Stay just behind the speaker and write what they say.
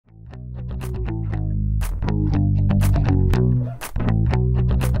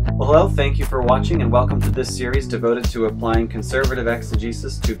hello, thank you for watching and welcome to this series devoted to applying conservative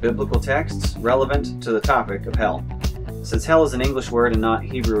exegesis to biblical texts relevant to the topic of hell. Since hell is an English word and not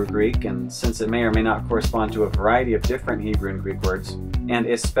Hebrew or Greek, and since it may or may not correspond to a variety of different Hebrew and Greek words, and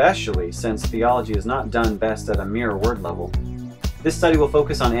especially since theology is not done best at a mere word level, this study will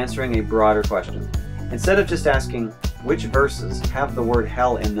focus on answering a broader question. Instead of just asking, which verses have the word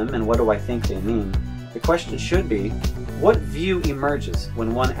hell in them and what do I think they mean, the question should be, what view emerges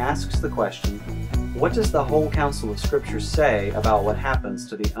when one asks the question, what does the whole counsel of Scripture say about what happens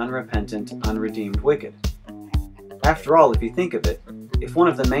to the unrepentant, unredeemed wicked? After all, if you think of it, if one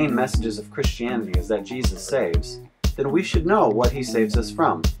of the main messages of Christianity is that Jesus saves, then we should know what he saves us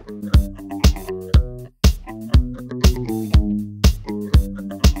from.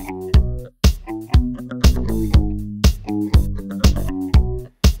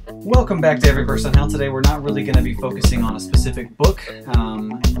 Welcome back to Every Verse on Hell. Today we're not really going to be focusing on a specific book.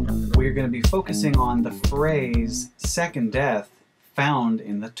 We're going to be focusing on the phrase second death found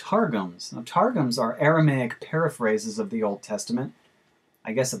in the Targums. Now, Targums are Aramaic paraphrases of the Old Testament.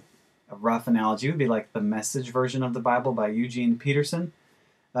 I guess a rough analogy would be like the Message version of the Bible by Eugene Peterson.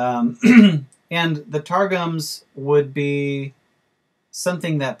 And the Targums would be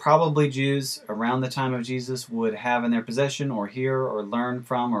something that probably Jews around the time of Jesus would have in their possession or hear or learn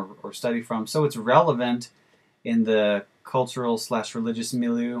from or study from. So it's relevant in the cultural/religious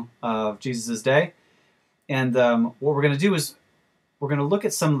milieu of Jesus' day. And what we're going to do is we're going to look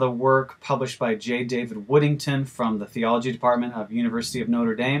at some of the work published by J. David Woodington from the Theology Department of University of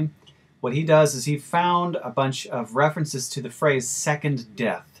Notre Dame. What he does is he found a bunch of references to the phrase second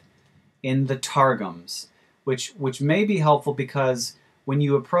death in the Targums, which may be helpful because when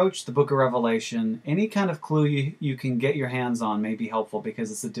you approach the book of Revelation, any kind of clue you can get your hands on may be helpful because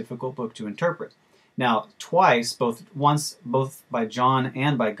it's a difficult book to interpret. Now, twice, both by John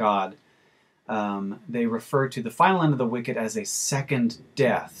and by God, they refer to the final end of the wicked as a second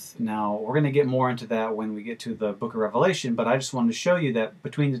death. Now, we're going to get more into that when we get to the book of Revelation, but I just wanted to show you that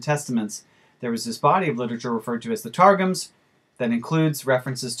between the Testaments, there was this body of literature referred to as the Targums that includes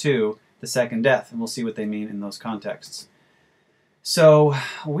references to the second death, and we'll see what they mean in those contexts. So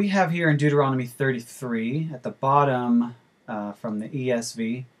we have here in Deuteronomy 33, at the bottom from the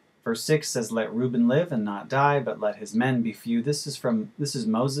ESV, verse 6 says, "Let Reuben live and not die, but let his men be few." This is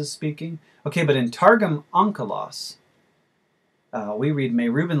Moses speaking. Okay, but in Targum Onkelos, we read, "May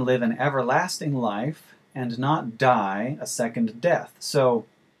Reuben live an everlasting life and not die a second death." So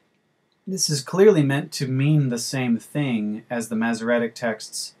this is clearly meant to mean the same thing as the Masoretic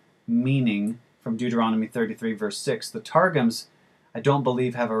text's meaning from Deuteronomy 33, verse 6. The Targums, I don't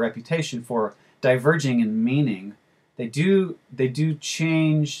believe, have a reputation for diverging in meaning. They do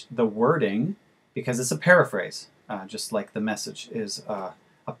change the wording because it's a paraphrase, just like the Message is a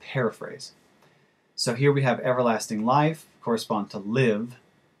paraphrase. So here we have everlasting life correspond to live,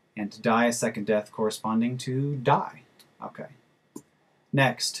 and to die a second death corresponding to die. Okay.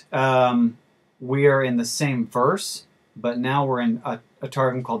 Next, we are in the same verse, but now we're in a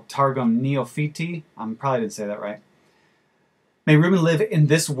Targum called Targum Neophiti. I probably didn't say that right. "May Reuben live in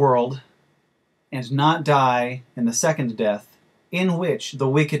this world and not die in the second death, in which the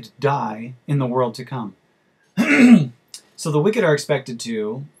wicked die in the world to come." So the wicked are expected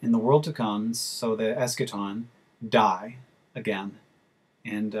to, in the world to come, so the eschaton, die again.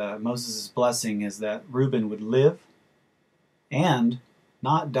 And Moses' blessing is that Reuben would live and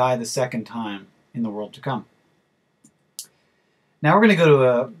not die the second time in the world to come. Now we're going to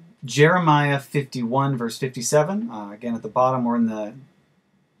go to Jeremiah 51, verse 57. Again, at the bottom, we're in the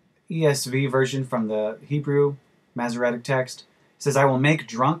ESV version from the Hebrew Masoretic text. It says, "I will make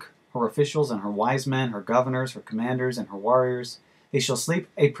drunk her officials and her wise men, her governors, her commanders, and her warriors. They shall sleep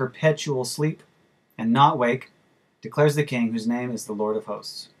a perpetual sleep and not wake, declares the King, whose name is the Lord of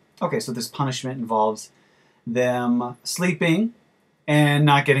hosts." Okay, so this punishment involves them sleeping and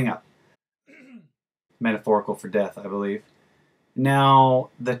not getting up. Metaphorical for death, I believe. Now,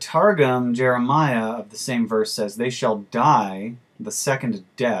 the Targum Jeremiah of the same verse says, "They shall die the second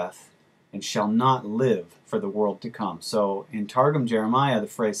death and shall not live for the world to come." So in Targum Jeremiah, the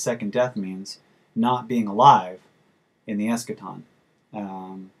phrase second death means not being alive in the eschaton.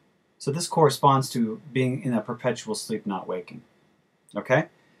 So this corresponds to being in a perpetual sleep, not waking. Okay?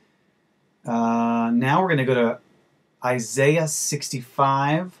 Now we're going to go to Isaiah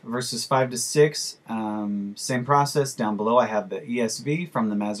 65, verses 5 to 6. Same process. Down below I have the ESV from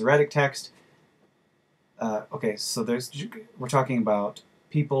the Masoretic text. Okay, so we're talking about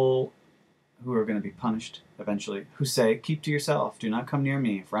people who are going to be punished eventually, who say, "Keep to yourself, do not come near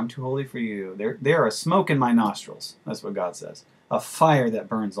me, for I'm too holy for you. They are a smoke in my nostrils." That's what God says. "A fire that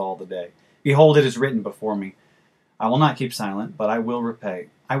burns all the day. Behold, it is written before me. I will not keep silent, but I will repay.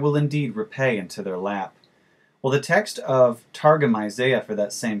 I will indeed repay into their lap." Well, the text of Targum Isaiah for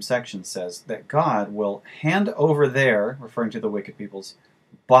that same section says that God will hand over their, referring to the wicked people's,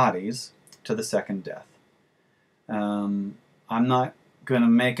 bodies to the second death. I'm not going to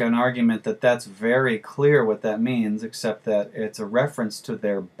make an argument that that's very clear what that means, except that it's a reference to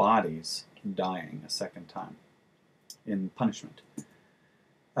their bodies dying a second time in punishment.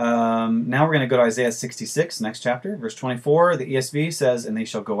 Now we're going to go to Isaiah 66, next chapter, verse 24. The ESV says, "And they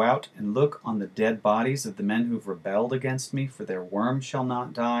shall go out and look on the dead bodies of the men who've rebelled against me, for their worm shall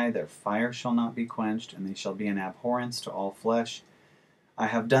not die, their fire shall not be quenched, and they shall be an abhorrence to all flesh." I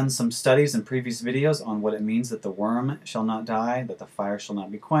have done some studies in previous videos on what it means that the worm shall not die, that the fire shall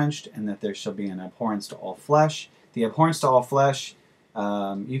not be quenched, and that there shall be an abhorrence to all flesh. The abhorrence to all flesh,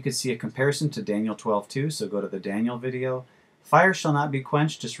 you could see a comparison to Daniel 12:2, so go to the Daniel video. Fire shall not be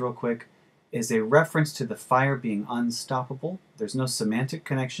quenched, just real quick, is a reference to the fire being unstoppable. There's no semantic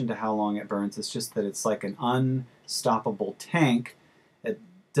connection to how long it burns. It's just that it's like an unstoppable tank. It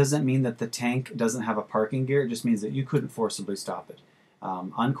doesn't mean that the tank doesn't have a parking gear. It just means that you couldn't forcibly stop it.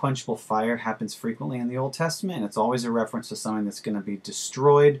 Unquenchable fire happens frequently in the Old Testament, and it's always a reference to something that's going to be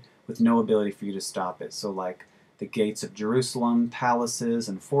destroyed with no ability for you to stop it. So like the gates of Jerusalem, palaces,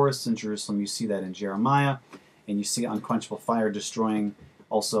 and forests in Jerusalem, you see that in Jeremiah. And you see unquenchable fire destroying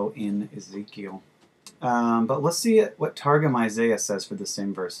also in Ezekiel. But let's see what Targum Isaiah says for the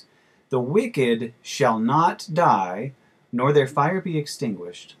same verse. "The wicked shall not die, nor their fire be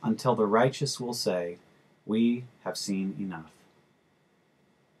extinguished, until the righteous will say, we have seen enough."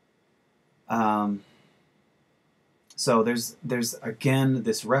 So there's again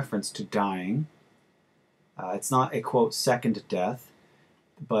this reference to dying. It's not a, quote, second death,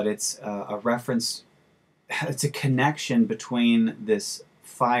 but it's a reference. It's a connection between this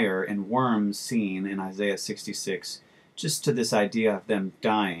fire and worms seen in Isaiah 66 just to this idea of them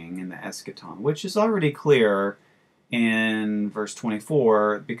dying in the eschaton, which is already clear in verse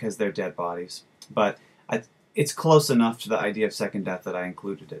 24 because they're dead bodies. But it's close enough to the idea of second death that I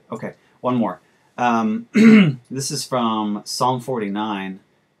included it. Okay, one more. This is from Psalm 49,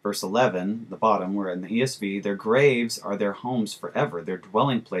 verse 11, the bottom, where in the ESV, "Their graves are their homes forever, their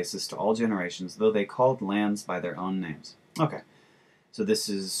dwelling places to all generations, though they called lands by their own names." Okay, so this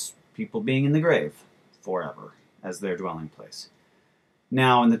is people being in the grave forever as their dwelling place.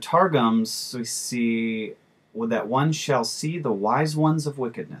 Now, in the Targums, we see that one shall see the wise ones of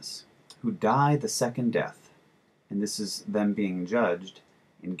wickedness, who die the second death. And this is them being judged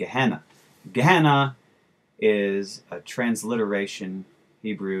in Gehenna. Gehenna is a transliteration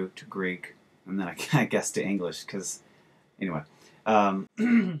Hebrew to Greek, and then I guess to English, because, anyway, a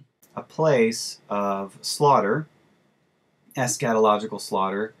place of slaughter, eschatological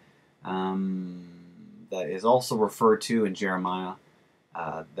slaughter, that is also referred to in Jeremiah,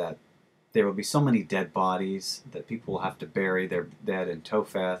 that there will be so many dead bodies that people will have to bury their dead in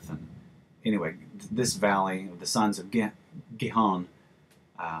Topheth, and anyway, this valley of the sons of Gihon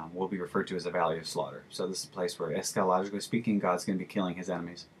will be referred to as a valley of slaughter. So this is a place where, eschatologically speaking, God's going to be killing his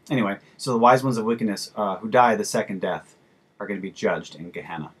enemies. Anyway, so the wise ones of wickedness who die the second death are going to be judged in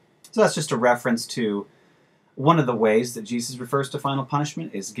Gehenna. So that's just a reference to one of the ways that Jesus refers to final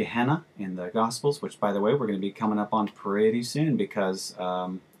punishment is Gehenna in the Gospels, which, by the way, we're going to be coming up on pretty soon because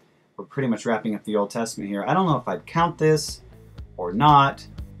we're pretty much wrapping up the Old Testament here. I don't know if I'd count this or not.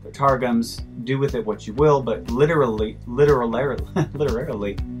 The Targums, do with it what you will, but literally,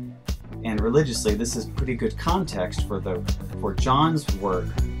 and religiously, this is pretty good context for John's work,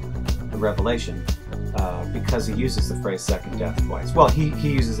 the Revelation, because he uses the phrase second death twice. Well, he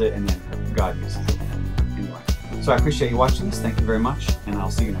uses it and then God uses it. Anyway, so I appreciate you watching this. Thank you very much, and I'll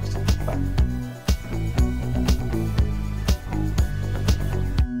see you next time. Bye.